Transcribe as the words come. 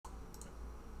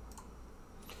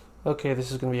Okay,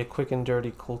 this is going to be a quick and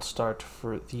dirty cold start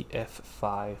for the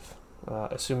F-5.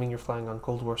 Assuming you're flying on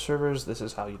Cold War servers, this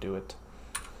is how you do it.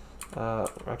 We're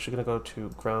actually going to go to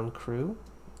ground crew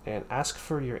and ask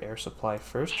for your air supply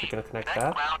first. You're going to connect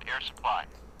that. Ground air supply.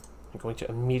 You're going to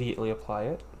immediately apply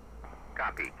it.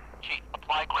 Copy. Chief,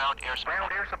 apply ground air supply.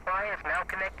 Ground air supply is now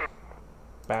connected.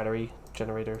 Battery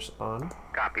generators on.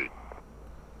 Copy.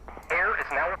 Air is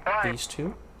now applied. These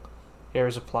two. Air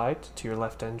is applied to your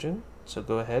left engine, so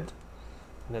go ahead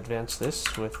and advance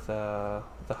this with the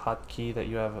hotkey that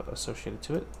you have associated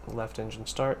to it. Left engine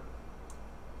start.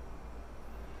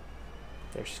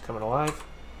 There, she's coming alive.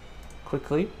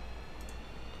 Quickly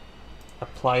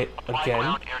apply it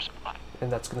again,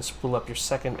 and that's going to spool up your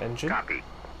second engine. Copy.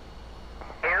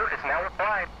 Air is now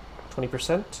applied.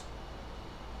 20%.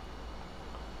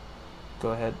 Go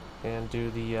ahead and do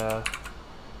the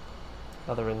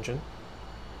other engine.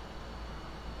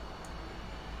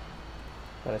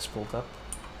 That is spooled up.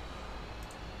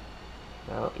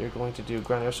 Now you're going to do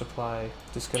ground air supply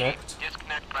disconnect.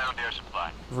 Disconnect ground air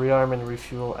supply. Rearm and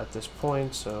refuel at this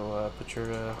point, so put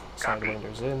your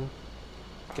sidewinders in.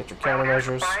 Get your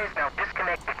countermeasures. Now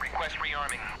disconnected. Request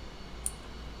rearming.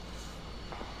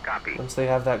 Copy. Once they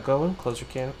have that going, close your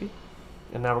canopy.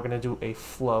 And now we're going to do a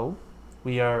flow.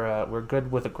 We're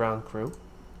good with a ground crew,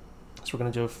 so we're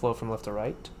going to do a flow from left to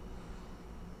right.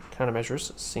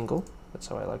 Countermeasures single. That's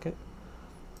how I like it.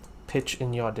 Pitch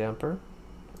in yaw damper.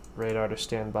 Radar to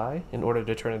standby. In order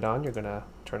to turn it on, you're going to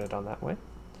turn it on that way.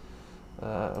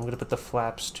 I'm going to put the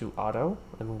flaps to auto.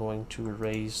 I'm going to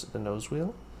raise the nose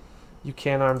wheel. You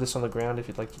can arm this on the ground if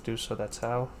you'd like to do so, that's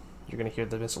how. You're going to hear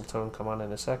the missile tone come on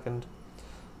in a second.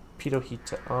 Pitot heat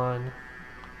to on.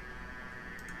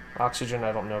 Oxygen,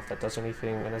 I don't know if that does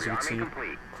anything, and as you can see,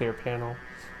 clear panel.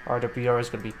 RWR is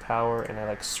going to be power, and I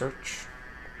like search.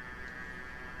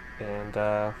 And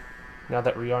now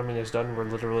that rearming is done, we're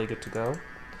literally good to go.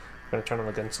 We're going to turn on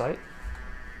the gun sight.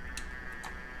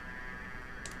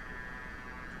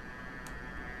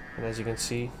 And as you can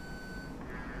see,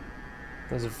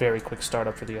 this is a very quick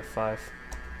startup for the F-5.